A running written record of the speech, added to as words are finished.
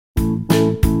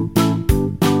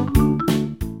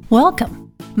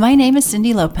Welcome. My name is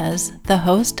Cindy Lopez, the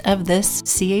host of this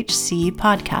CHC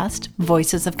podcast,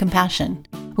 Voices of Compassion.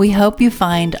 We hope you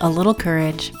find a little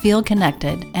courage, feel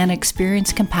connected, and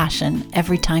experience compassion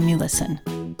every time you listen.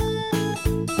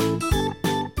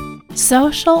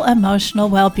 Social emotional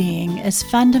well-being is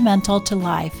fundamental to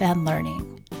life and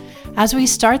learning. As we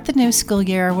start the new school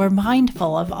year, we're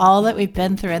mindful of all that we've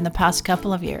been through in the past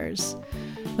couple of years.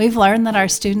 We've learned that our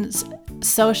students'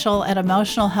 social and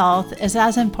emotional health is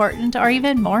as important or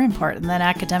even more important than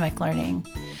academic learning.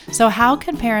 So how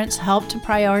can parents help to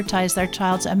prioritize their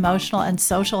child's emotional and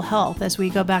social health as we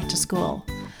go back to school?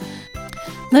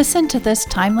 Listen to this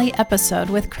timely episode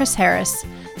with Chris Harris,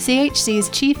 CHC's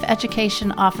Chief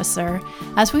Education Officer,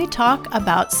 as we talk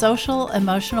about social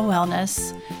emotional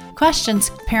wellness, questions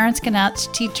parents can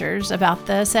ask teachers about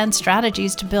this, and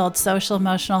strategies to build social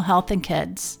emotional health in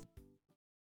kids.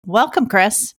 Welcome,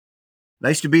 Chris.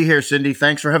 Nice to be here, Cindy.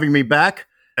 Thanks for having me back.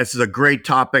 This is a great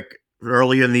topic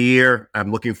early in the year.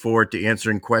 I'm looking forward to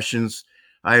answering questions.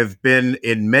 I have been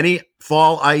in many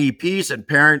fall IEPs and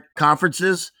parent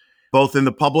conferences, both in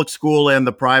the public school and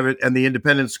the private and the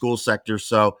independent school sector.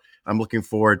 So I'm looking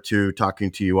forward to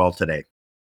talking to you all today.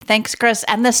 Thanks, Chris.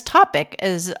 And this topic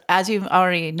is, as you've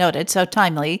already noted, so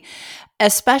timely,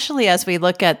 especially as we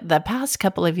look at the past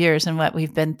couple of years and what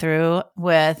we've been through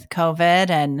with COVID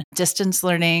and distance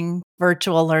learning,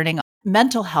 virtual learning.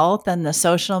 Mental health and the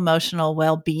social emotional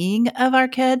well-being of our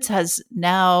kids has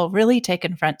now really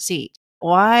taken front seat.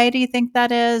 Why do you think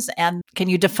that is? And can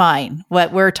you define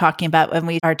what we're talking about when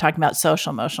we are talking about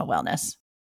social emotional wellness?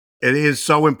 It is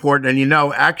so important. And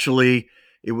actually,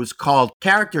 it was called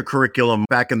character curriculum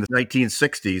back in the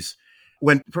 1960s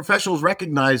when professionals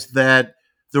recognized that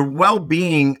the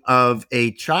well-being of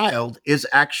a child is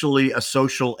actually a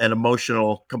social and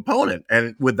emotional component.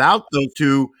 And without those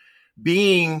two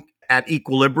being at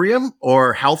equilibrium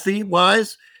or healthy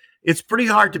wise, it's pretty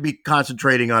hard to be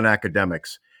concentrating on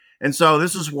academics. And so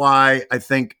this is why I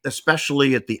think,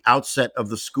 especially at the outset of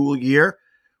the school year,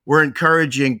 we're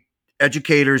encouraging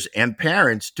educators and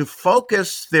parents to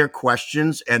focus their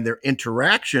questions and their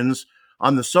interactions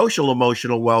on the social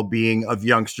emotional well-being of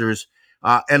youngsters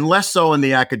and less so in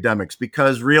the academics,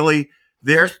 because really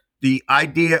there's the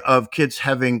idea of kids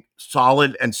having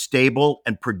solid and stable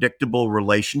and predictable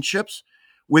relationships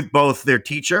with both their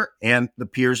teacher and the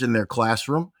peers in their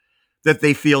classroom, that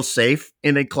they feel safe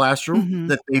in a classroom,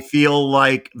 that they feel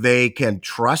like they can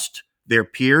trust their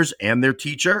peers and their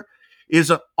teacher,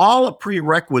 is all a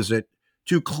prerequisite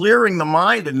to clearing the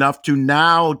mind enough to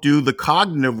now do the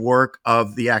cognitive work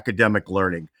of the academic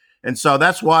learning. And so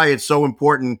that's why it's so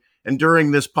important. And during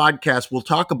this podcast, we'll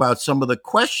talk about some of the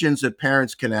questions that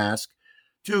parents can ask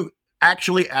to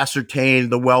actually ascertain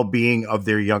the well-being of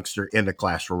their youngster in the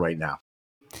classroom right now.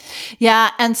 Yeah.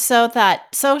 And so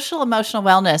that social emotional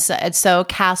wellness, it's so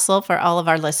CASEL for all of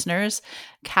our listeners.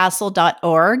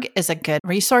 CASEL.org is a good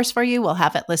resource for you. We'll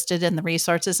have it listed in the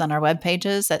resources on our web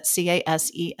pages at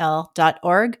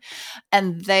CASEL.org.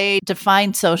 And they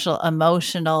define social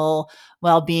emotional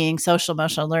well-being, social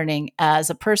emotional learning as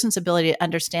a person's ability to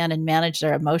understand and manage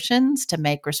their emotions, to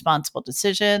make responsible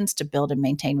decisions, to build and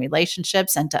maintain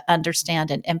relationships, and to understand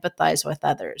and empathize with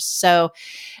others. So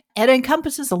it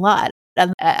encompasses a lot.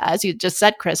 And as you just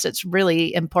said, Chris, it's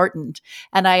really important.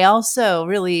 And I also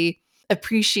really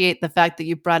appreciate the fact that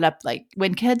you brought up like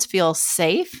when kids feel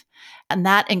safe, and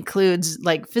that includes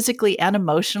like physically and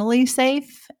emotionally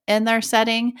safe in their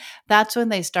setting, that's when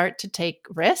they start to take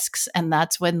risks, and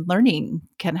that's when learning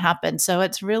can happen. So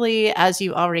it's really, as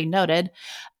you already noted,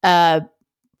 a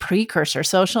precursor.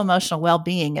 Social emotional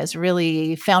well-being is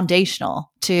really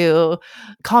foundational to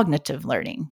cognitive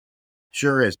learning.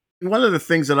 Sure is. One of the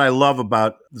things that I love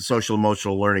about the social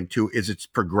emotional learning too is its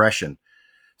progression.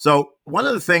 So one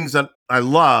of the things that I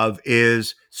love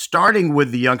is starting with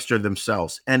the youngster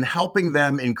themselves and helping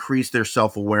them increase their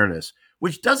self-awareness,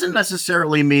 which doesn't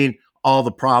necessarily mean all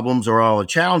the problems or all the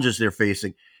challenges they're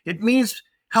facing. It means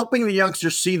helping the youngster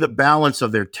see the balance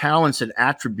of their talents and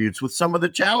attributes with some of the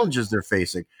challenges they're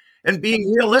facing and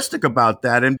being realistic about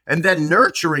that and then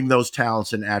nurturing those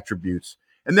talents and attributes.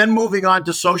 And then moving on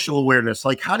to social awareness,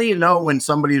 like how do you know when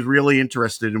somebody's really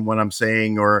interested in what I'm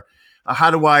saying, or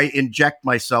how do I inject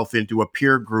myself into a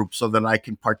peer group so that I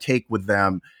can partake with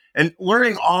them? And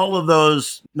learning all of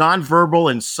those nonverbal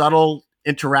and subtle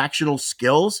interactional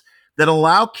skills that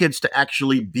allow kids to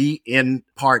actually be in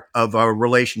part of a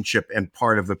relationship and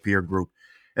part of a peer group.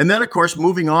 And then, of course,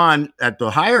 moving on at the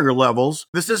higher levels,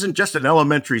 this isn't just an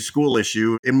elementary school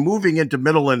issue. In moving into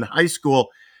middle and high school,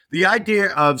 the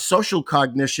idea of social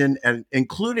cognition and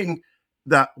including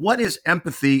what is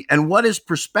empathy and what is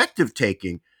perspective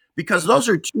taking, because those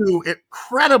are two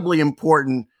incredibly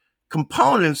important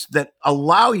components that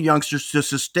allow youngsters to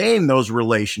sustain those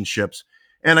relationships.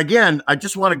 And again, I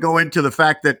just want to go into the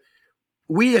fact that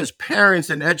we as parents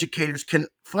and educators can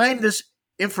find this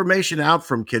information out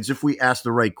from kids if we ask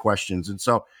the right questions. And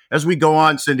so as we go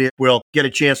on, Cindy, we'll get a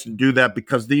chance to do that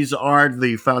because these are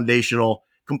the foundational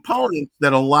components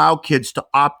that allow kids to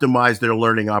optimize their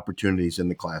learning opportunities in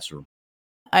the classroom.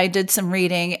 I did some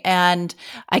reading and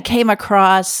I came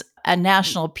across a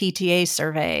national PTA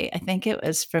survey. I think it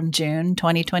was from June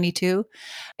 2022.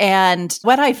 And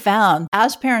what I found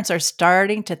as parents are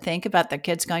starting to think about their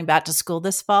kids going back to school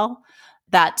this fall,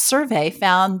 that survey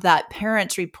found that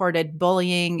parents reported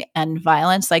bullying and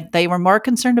violence. Like they were more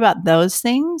concerned about those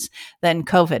things than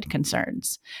COVID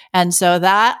concerns. And so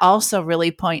that also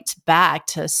really points back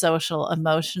to social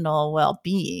emotional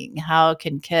well-being. How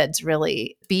can kids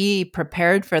really be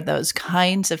prepared for those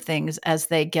kinds of things as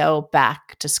they go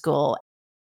back to school?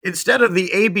 Instead of the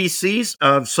ABCs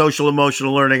of social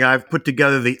emotional learning, I've put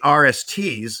together the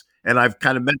RSTs, and I've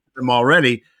kind of mentioned them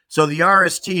already. So the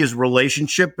RST is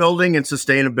relationship building and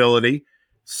sustainability,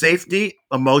 safety,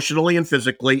 emotionally and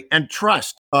physically, and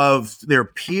trust of their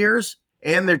peers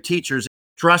and their teachers.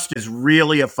 Trust is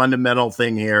really a fundamental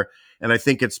thing here. And I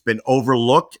think it's been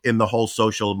overlooked in the whole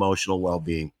social emotional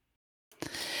well-being.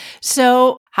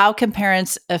 So, how can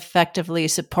parents effectively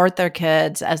support their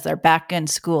kids as they're back in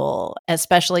school,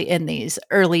 especially in these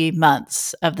early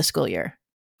months of the school year?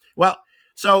 Well,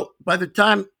 so by the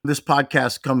time this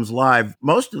podcast comes live,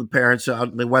 most of the parents out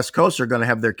on the West Coast are going to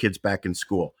have their kids back in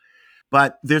school.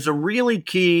 But there's a really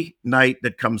key night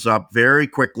that comes up very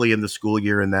quickly in the school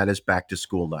year, and that is back to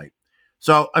school night.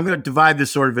 So I'm going to divide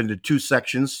this sort of into two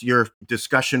sections, your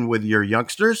discussion with your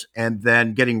youngsters and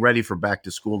then getting ready for back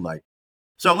to school night.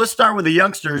 So let's start with the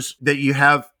youngsters that you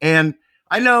have. And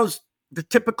I know that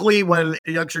typically when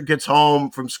a youngster gets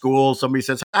home from school, somebody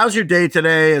says, "How's your day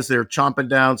today?" as they're chomping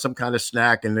down some kind of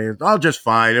snack and they're, "Oh, just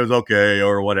fine. It was okay,"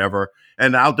 or whatever.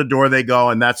 And out the door they go,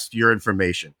 and that's your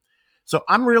information. So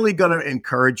I'm really going to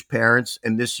encourage parents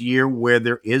in this year where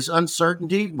there is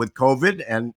uncertainty with COVID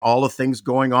and all the things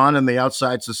going on in the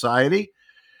outside society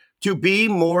to be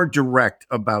more direct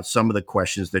about some of the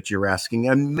questions that you're asking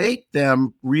and make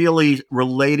them really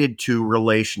related to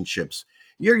relationships.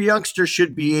 Your youngster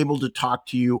should be able to talk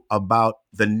to you about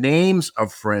the names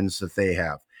of friends that they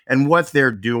have and what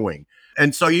they're doing.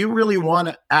 And so you really want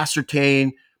to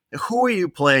ascertain, who are you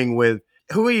playing with?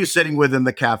 Who are you sitting with in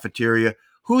the cafeteria?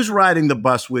 Who's riding the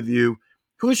bus with you?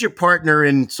 Who's your partner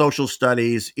in social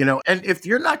studies? And if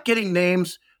you're not getting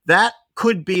names, that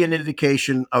could be an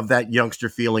indication of that youngster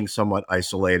feeling somewhat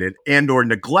isolated and or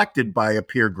neglected by a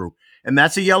peer group. And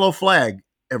that's a yellow flag,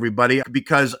 everybody,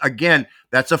 because again,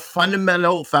 that's a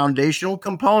fundamental foundational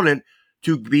component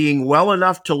to being well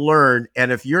enough to learn.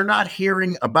 And if you're not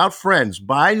hearing about friends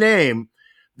by name,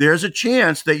 there's a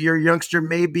chance that your youngster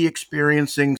may be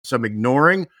experiencing some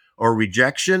ignoring or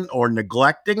rejection or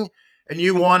neglecting. And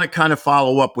you want to kind of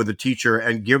follow up with a teacher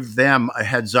and give them a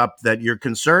heads up that you're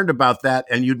concerned about that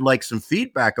and you'd like some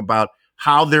feedback about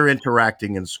how they're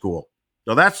interacting in school.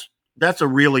 So that's a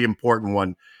really important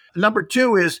one. Number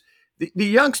two is the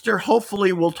youngster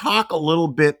hopefully will talk a little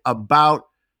bit about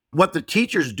what the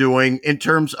teacher's doing in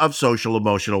terms of social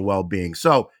emotional well-being.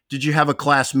 So did you have a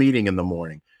class meeting in the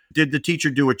morning? Did the teacher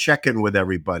do a check-in with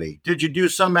everybody? Did you do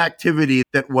some activity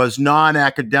that was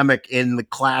non-academic in the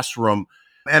classroom?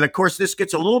 And of course, this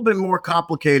gets a little bit more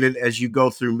complicated as you go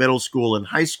through middle school and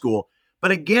high school. But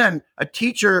again, a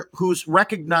teacher who's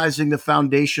recognizing the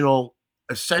foundational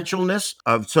essentialness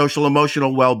of social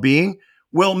emotional well-being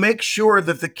will make sure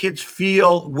that the kids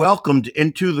feel welcomed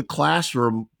into the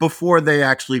classroom before they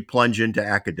actually plunge into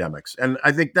academics. And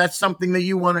I think that's something that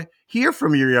you want to hear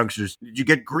from your youngsters. Did you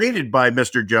get greeted by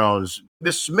Mr. Jones?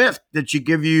 Miss Smith, did she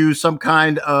give you some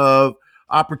kind of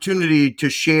opportunity to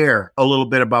share a little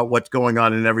bit about what's going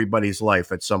on in everybody's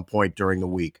life at some point during the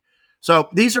week? So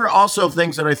these are also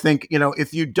things that I think,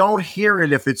 if you don't hear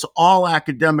it, if it's all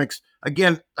academics,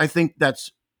 again, I think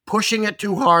that's pushing it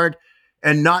too hard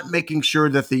and not making sure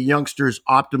that the youngster is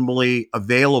optimally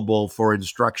available for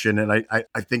instruction. And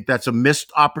I think that's a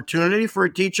missed opportunity for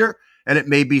a teacher. And it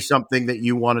may be something that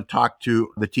you want to talk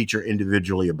to the teacher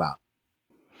individually about.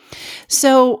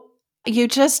 So you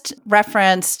just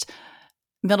referenced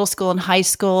middle school and high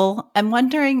school. I'm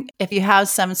wondering if you have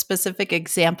some specific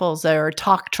examples or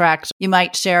talk tracks you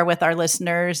might share with our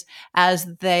listeners as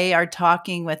they are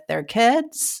talking with their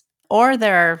kids or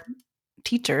their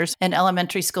teachers in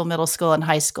elementary school, middle school, and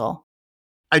high school.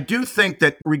 I do think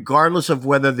that regardless of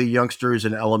whether the youngster is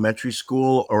in elementary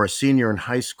school or a senior in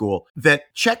high school,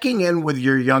 that checking in with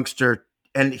your youngster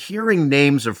and hearing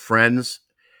names of friends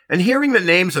and hearing the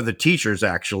names of the teachers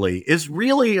actually is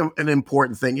really an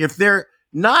important thing. If they're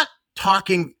not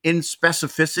talking in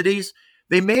specificities,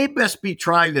 they may best be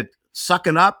trying to suck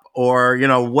it up or,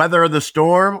 weather the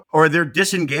storm, or they're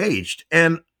disengaged.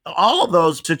 And all of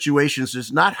those situations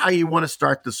is not how you want to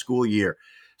start the school year.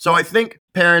 So I think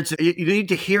parents, you need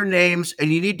to hear names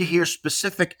and you need to hear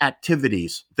specific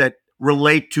activities that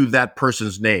relate to that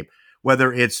person's name,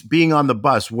 whether it's being on the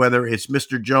bus, whether it's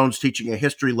Mr. Jones teaching a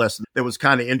history lesson that was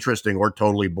kind of interesting or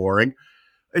totally boring.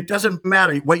 It doesn't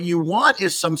matter. What you want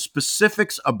is some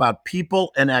specifics about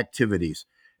people and activities.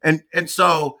 And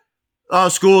so,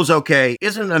 school is okay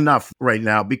isn't enough right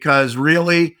now, because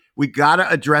really we got to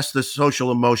address the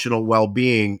social emotional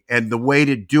well-being. And the way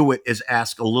to do it is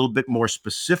ask a little bit more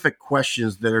specific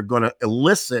questions that are going to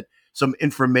elicit some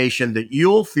information that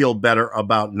you'll feel better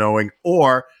about knowing,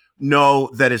 or know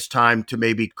that it's time to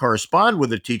maybe correspond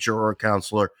with a teacher or a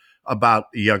counselor about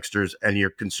the youngsters and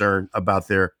your concern about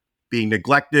their being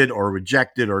neglected or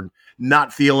rejected or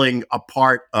not feeling a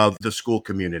part of the school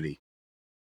community.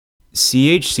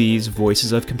 CHC's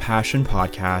Voices of Compassion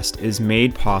podcast is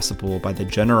made possible by the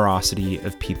generosity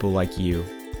of people like you.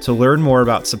 To learn more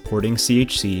about supporting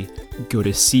CHC, go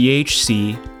to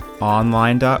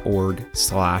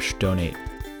chconline.org/donate.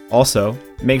 Also,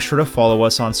 make sure to follow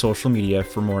us on social media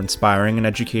for more inspiring and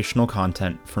educational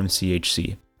content from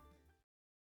CHC.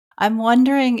 I'm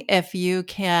wondering if you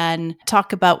can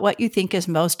talk about what you think is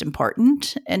most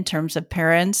important in terms of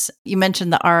parents. You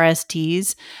mentioned the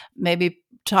RSTs. Maybe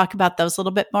talk about those a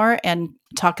little bit more and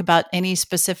talk about any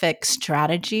specific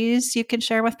strategies you can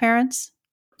share with parents.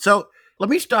 So let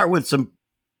me start with some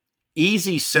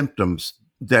easy symptoms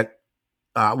that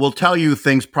will tell you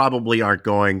things probably aren't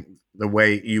going the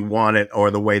way you want it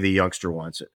or the way the youngster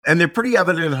wants it. And they're pretty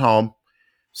evident at home.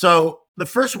 So the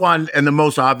first one and the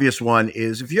most obvious one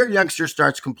is if your youngster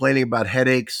starts complaining about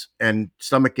headaches and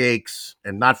stomach aches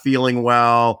and not feeling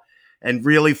well and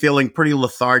really feeling pretty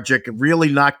lethargic and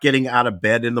really not getting out of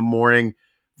bed in the morning,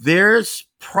 there's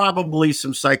probably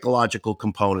some psychological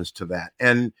components to that.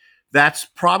 And that's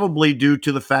probably due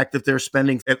to the fact that they're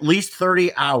spending at least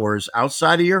 30 hours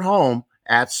outside of your home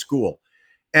at school.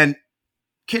 And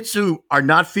kids who are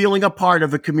not feeling a part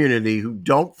of a community, who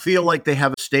don't feel like they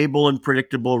have stable and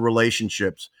predictable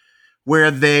relationships,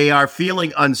 where they are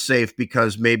feeling unsafe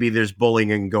because maybe there's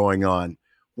bullying going on,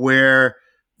 where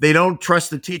they don't trust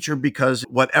the teacher because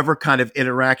whatever kind of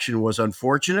interaction was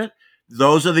unfortunate,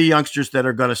 those are the youngsters that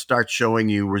are going to start showing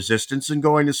you resistance in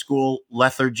going to school,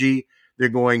 lethargy. They're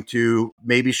going to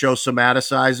maybe show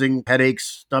somaticizing,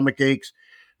 headaches, stomach aches.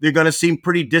 They're going to seem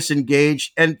pretty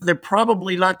disengaged, and they're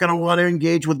probably not going to want to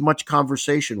engage with much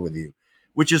conversation with you,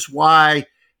 which is why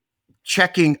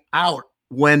checking out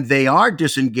when they are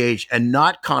disengaged and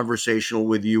not conversational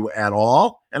with you at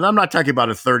all. And I'm not talking about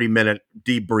a 30-minute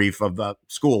debrief of the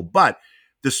school, but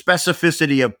the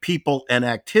specificity of people and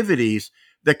activities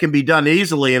that can be done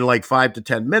easily in like 5 to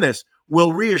 10 minutes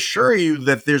will reassure you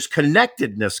that there's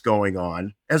connectedness going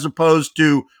on, as opposed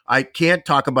to, I can't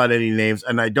talk about any names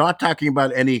and I'm not talking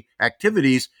about any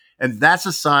activities. And that's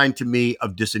a sign to me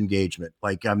of disengagement.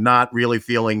 Like I'm not really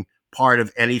feeling part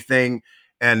of anything.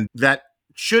 And that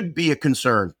should be a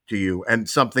concern to you and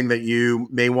something that you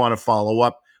may want to follow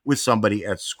up with somebody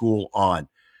at school on.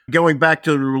 Going back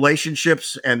to the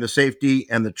relationships and the safety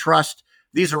and the trust,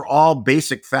 these are all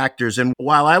basic factors. And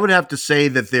while I would have to say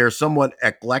that they're somewhat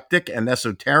eclectic and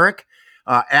esoteric,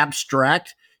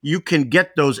 abstract, you can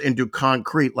get those into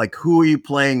concrete, like who are you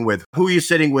playing with? Who are you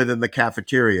sitting with in the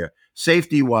cafeteria?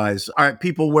 Safety-wise, are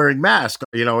people wearing masks?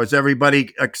 Is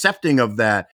everybody accepting of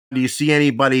that? Do you see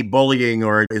anybody bullying,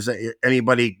 or is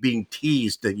anybody being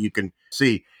teased that you can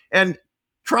see? And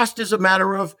trust is a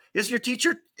matter of, is your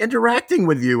teacher interacting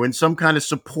with you in some kind of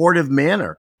supportive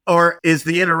manner? Or is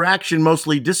the interaction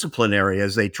mostly disciplinary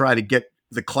as they try to get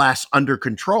the class under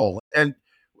control? And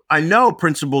I know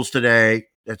principals today,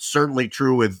 it's certainly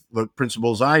true with the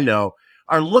principals I know,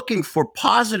 are looking for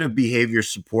positive behavior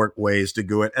support ways to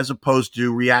do it as opposed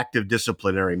to reactive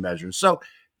disciplinary measures. So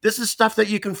this is stuff that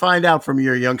you can find out from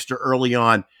your youngster early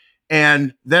on.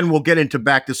 And then we'll get into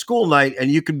back to school night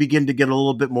and you can begin to get a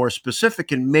little bit more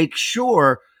specific and make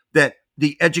sure that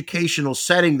the educational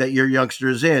setting that your youngster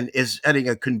is in is setting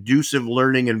a conducive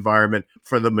learning environment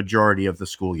for the majority of the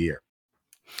school year.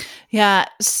 Yeah,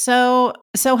 so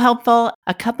helpful.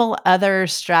 A couple other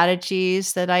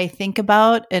strategies that I think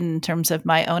about in terms of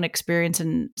my own experience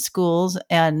in schools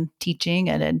and teaching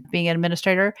and being an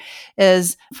administrator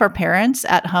is for parents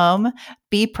at home,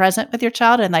 be present with your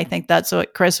child. And I think that's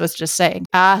what Chris was just saying.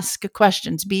 Ask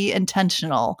questions, be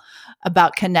intentional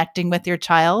about connecting with your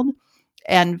child.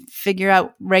 and figure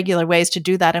out regular ways to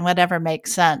do that and whatever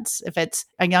makes sense. If it's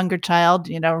a younger child,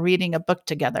 reading a book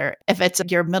together. If it's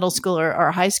your middle schooler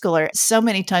or high schooler, so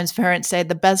many times parents say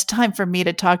the best time for me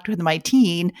to talk with my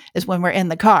teen is when we're in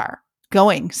the car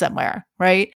going somewhere,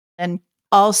 right? And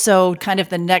also kind of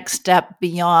the next step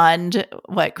beyond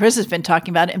what Chris has been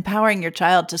talking about, empowering your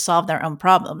child to solve their own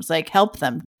problems, like help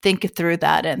them think through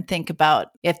that and think about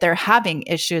if they're having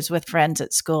issues with friends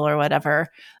at school or whatever,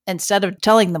 instead of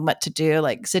telling them what to do,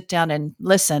 like sit down and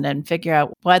listen and figure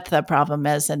out what the problem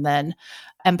is and then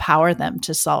empower them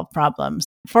to solve problems.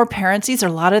 For parents, these are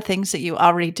a lot of things that you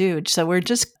already do. So we're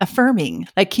just affirming,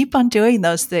 like keep on doing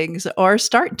those things or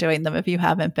start doing them if you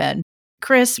haven't been.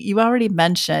 Chris, you already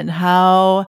mentioned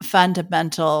how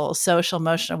fundamental social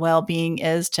emotional well-being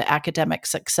is to academic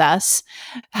success.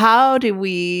 How do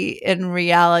we, in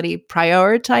reality,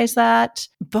 prioritize that,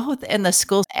 both in the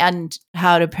schools and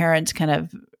how do parents kind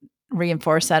of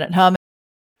reinforce that at home?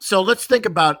 So let's think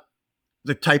about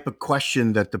the type of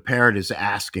question that the parent is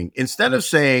asking. Instead of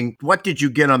saying, what did you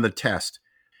get on the test?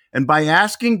 And by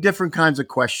asking different kinds of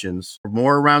questions,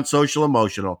 more around social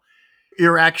emotional,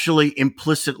 you're actually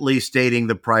implicitly stating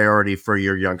the priority for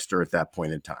your youngster at that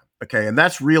point in time. Okay. And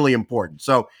that's really important.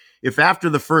 So if after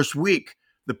the first week,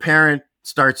 the parent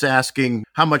starts asking,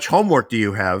 how much homework do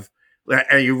you have?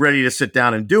 Are you ready to sit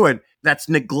down and do it? That's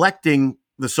neglecting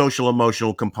the social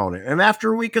emotional component. And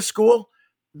after a week of school,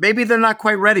 maybe they're not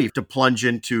quite ready to plunge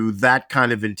into that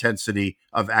kind of intensity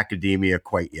of academia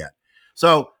quite yet.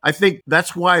 So I think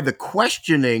that's why the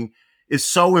questioning is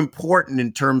so important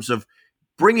in terms of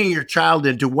bringing your child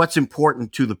into what's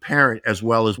important to the parent as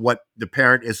well as what the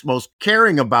parent is most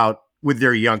caring about with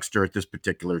their youngster at this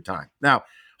particular time. Now,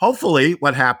 hopefully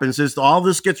what happens is all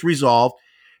this gets resolved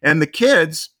and the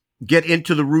kids get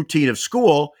into the routine of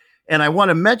school. And I want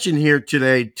to mention here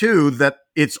today, too, that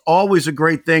it's always a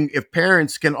great thing if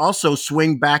parents can also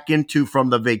swing back into from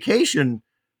the vacation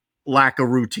lack of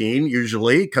routine,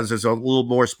 usually, because there's a little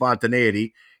more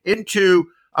spontaneity, into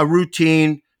a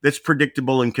routine that's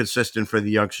predictable and consistent for the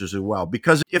youngsters as well.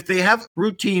 Because if they have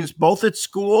routines both at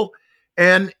school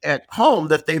and at home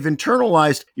that they've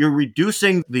internalized, you're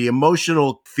reducing the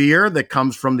emotional fear that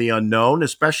comes from the unknown,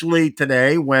 especially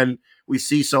today when we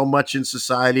see so much in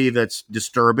society that's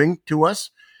disturbing to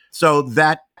us. So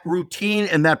that routine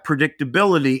and that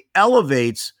predictability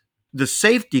elevates the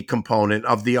safety component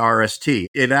of the RST.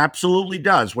 It absolutely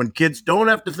does. When kids don't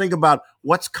have to think about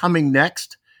what's coming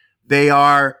next, they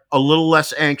are a little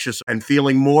less anxious and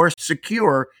feeling more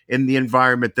secure in the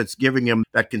environment that's giving them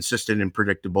that consistent and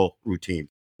predictable routine.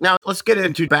 Now, let's get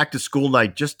into back to school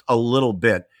night just a little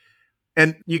bit.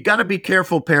 And you got to be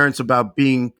careful, parents, about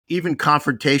being even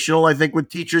confrontational, I think, with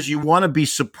teachers. You want to be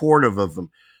supportive of them.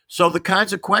 So the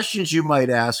kinds of questions you might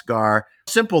ask are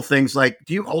simple things like,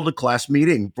 do you hold a class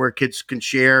meeting where kids can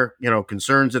share,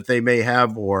 concerns that they may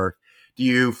have, or do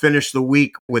you finish the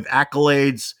week with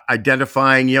accolades,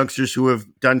 identifying youngsters who have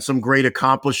done some great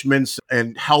accomplishments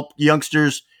and help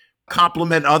youngsters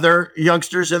compliment other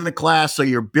youngsters in the class? So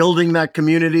you're building that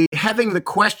community. Having the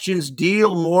questions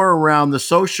deal more around the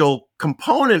social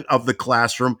component of the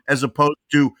classroom as opposed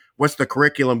to what's the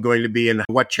curriculum going to be and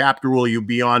what chapter will you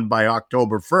be on by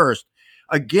October 1st.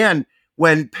 Again,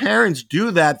 when parents do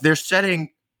that, they're setting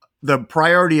the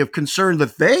priority of concern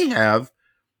that they have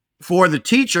for the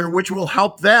teacher, which will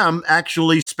help them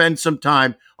actually spend some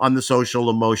time on the social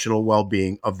emotional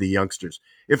well-being of the youngsters.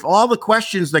 If all the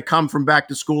questions that come from back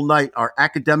to school night are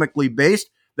academically based,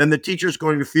 then the teacher is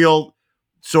going to feel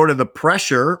sort of the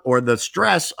pressure or the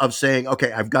stress of saying,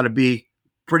 okay, I've got to be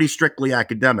pretty strictly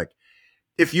academic.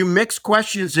 If you mix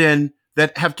questions in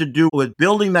that have to do with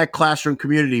building that classroom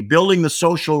community, building the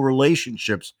social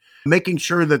relationships, making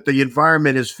sure that the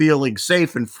environment is feeling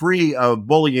safe and free of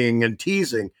bullying and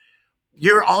teasing,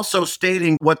 you're also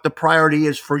stating what the priority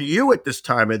is for you at this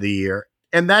time of the year,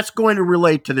 and that's going to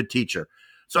relate to the teacher.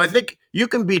 So I think you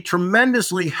can be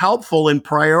tremendously helpful in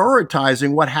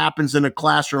prioritizing what happens in a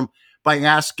classroom by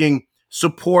asking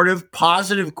supportive,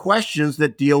 positive questions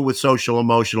that deal with social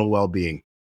emotional well-being.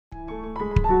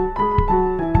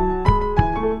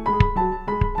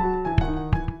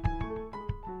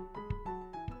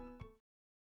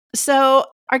 So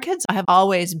our kids have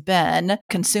always been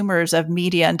consumers of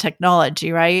media and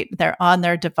technology, right? They're on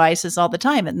their devices all the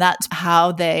time, and that's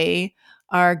how they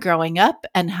are growing up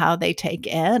and how they take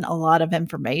in a lot of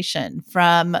information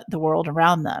from the world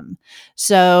around them.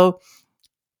 So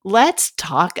let's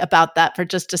talk about that for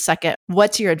just a second.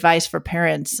 What's your advice for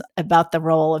parents about the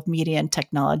role of media and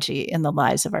technology in the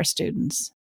lives of our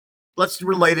students? Let's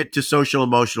relate it to social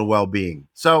emotional well-being.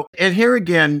 So, and here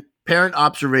again, parent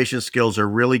observation skills are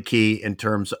really key in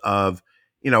terms of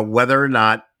whether or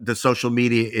not the social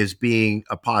media is being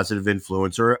a positive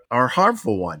influence or a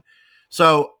harmful one.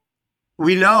 So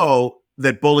we know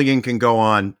that bullying can go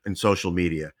on in social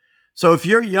media. So if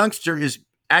your youngster is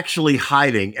actually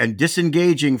hiding and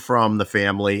disengaging from the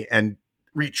family and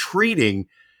retreating,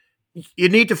 you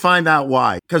need to find out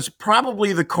why, because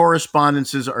probably the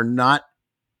correspondences are not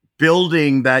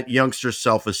building that youngster's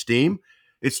self-esteem.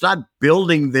 It's not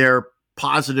building their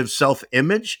positive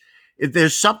self-image. If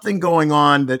there's something going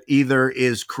on that either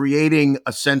is creating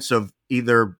a sense of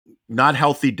either not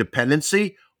healthy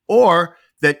dependency, or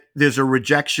that there's a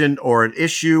rejection or an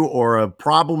issue or a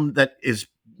problem that is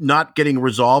not getting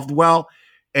resolved well,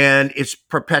 and it's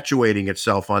perpetuating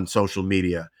itself on social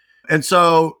media. And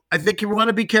so I think you want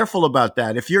to be careful about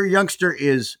that. If your youngster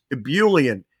is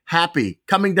ebullient, happy,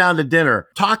 coming down to dinner,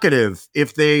 talkative,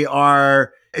 if they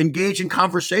are engaged in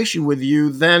conversation with you,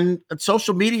 then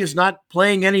social media is not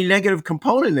playing any negative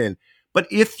component in. But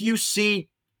if you see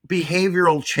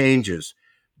behavioral changes,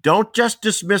 don't just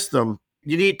dismiss them.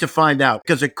 You need to find out,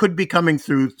 because it could be coming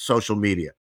through social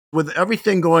media. With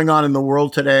everything going on in the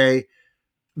world today,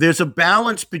 there's a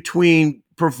balance between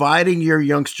providing your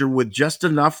youngster with just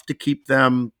enough to keep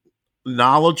them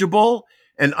knowledgeable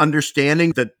and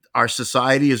understanding that our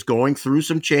society is going through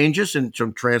some changes and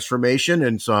some transformation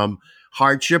and some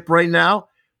hardship right now,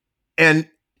 and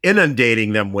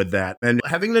inundating them with that, and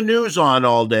having the news on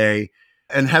all day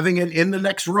and having it in the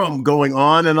next room going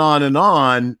on and on and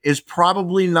on is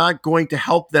probably not going to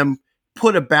help them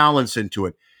put a balance into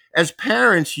it. As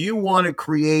parents, you want to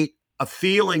create a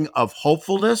feeling of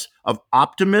hopefulness, of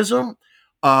optimism,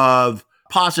 of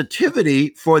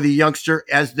positivity for the youngster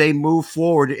as they move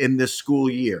forward in this school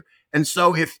year. And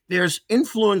so if there's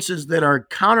influences that are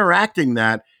counteracting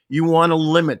that, you want to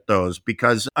limit those,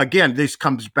 because, again, this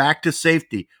comes back to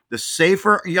safety. The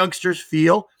safer youngsters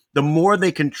feel, the more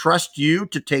they can trust you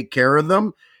to take care of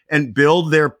them and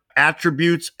build their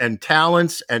attributes and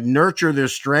talents and nurture their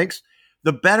strengths,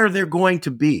 the better they're going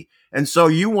to be. And so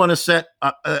you want to set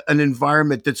an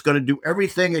environment that's going to do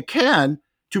everything it can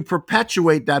to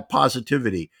perpetuate that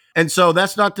positivity. And so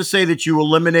that's not to say that you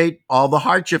eliminate all the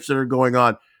hardships that are going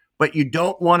on, but you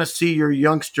don't want to see your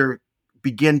youngster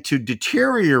begin to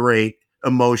deteriorate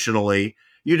emotionally.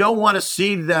 You don't want to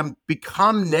see them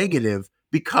become negative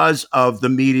because of the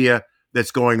media that's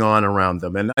going on around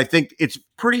them. And I think it's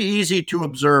pretty easy to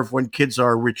observe when kids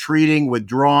are retreating,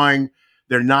 withdrawing.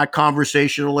 They're not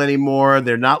conversational anymore.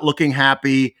 They're not looking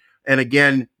happy. And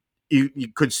again, you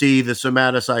could see the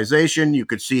somaticization. You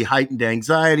could see heightened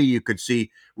anxiety. You could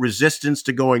see resistance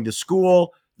to going to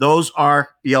school. Those are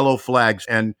yellow flags,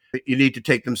 and you need to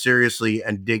take them seriously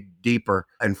and dig deeper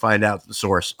and find out the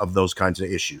source of those kinds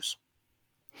of issues.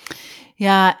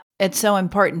 Yeah, it's so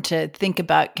important to think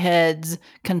about kids'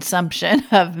 consumption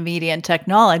of media and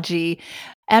technology.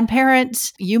 And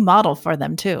parents, you model for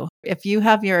them too. If you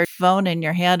have your phone in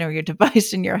your hand or your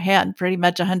device in your hand pretty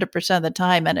much 100% of the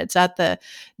time, and it's at the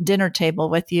dinner table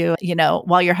with you,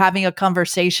 while you're having a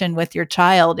conversation with your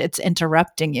child, it's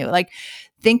interrupting you. Like,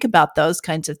 think about those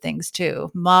kinds of things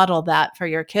too. Model that for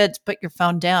your kids. Put your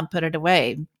phone down, put it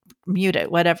away, mute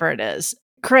it, whatever it is.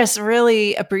 Chris,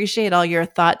 really appreciate all your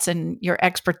thoughts and your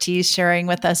expertise sharing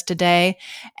with us today.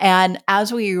 And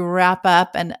as we wrap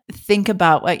up and think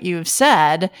about what you've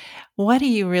said, what do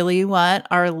you really want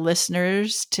our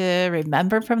listeners to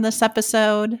remember from this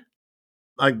episode?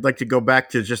 I'd like to go back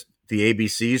to just the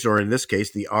ABCs, or in this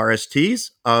case, the RSTs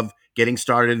of getting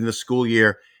started in the school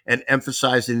year, and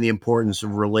emphasizing the importance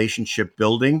of relationship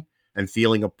building and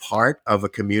feeling a part of a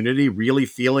community, really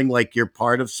feeling like you're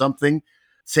part of something.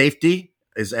 Safety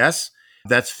is S.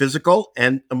 That's physical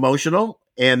and emotional.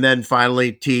 And then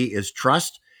finally, T is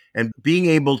trust, and being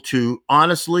able to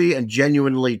honestly and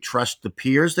genuinely trust the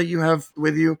peers that you have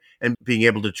with you, and being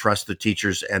able to trust the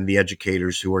teachers and the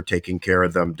educators who are taking care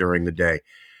of them during the day.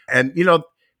 And,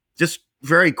 just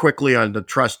very quickly on the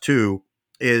trust too,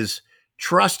 is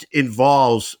trust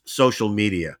involves social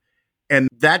media. And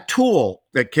that tool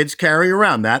that kids carry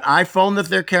around, that iPhone that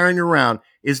they're carrying around,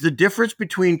 is the difference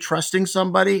between trusting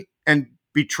somebody and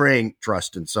betraying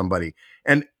trust in somebody.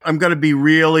 And I'm going to be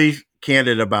really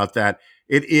candid about that.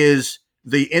 It is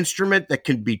the instrument that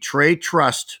can betray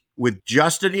trust with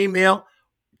just an email,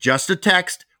 just a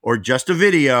text, or just a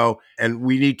video. And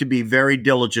we need to be very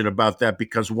diligent about that,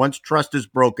 because once trust is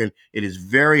broken, it is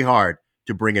very hard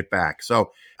to bring it back.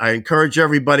 So I encourage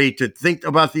everybody to think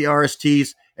about the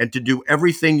RSTs and to do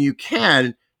everything you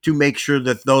can to make sure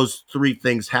that those three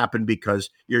things happen, because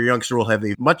your youngster will have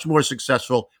a much more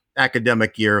successful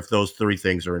academic year if those three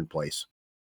things are in place.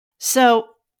 So,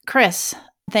 Chris,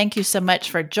 Thank you so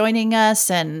much for joining us,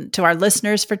 and to our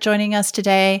listeners for joining us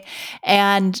today.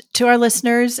 And to our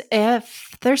listeners, if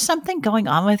there's something going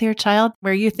on with your child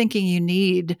where you're thinking you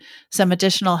need some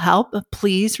additional help,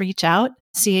 please reach out.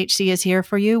 CHC is here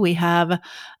for you. We have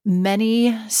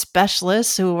many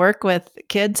specialists who work with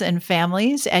kids and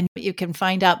families, and you can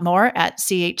find out more at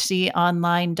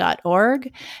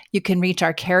chconline.org. You can reach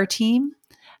our care team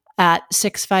at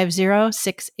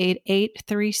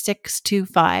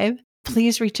 650-688-3625.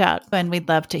 Please reach out, and we'd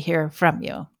love to hear from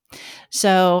you.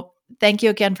 So thank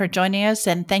you again for joining us,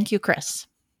 and thank you, Chris.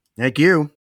 Thank you.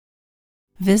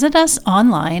 Visit us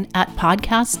online at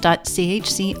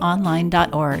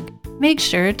podcast.chconline.org. Make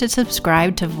sure to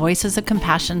subscribe to Voices of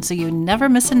Compassion so you never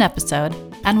miss an episode,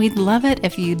 and we'd love it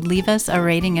if you'd leave us a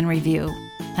rating and review.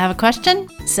 Have a question?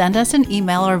 Send us an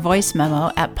email or voice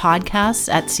memo at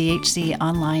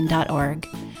podcasts@chconline.org.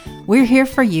 We're here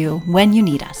for you when you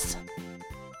need us.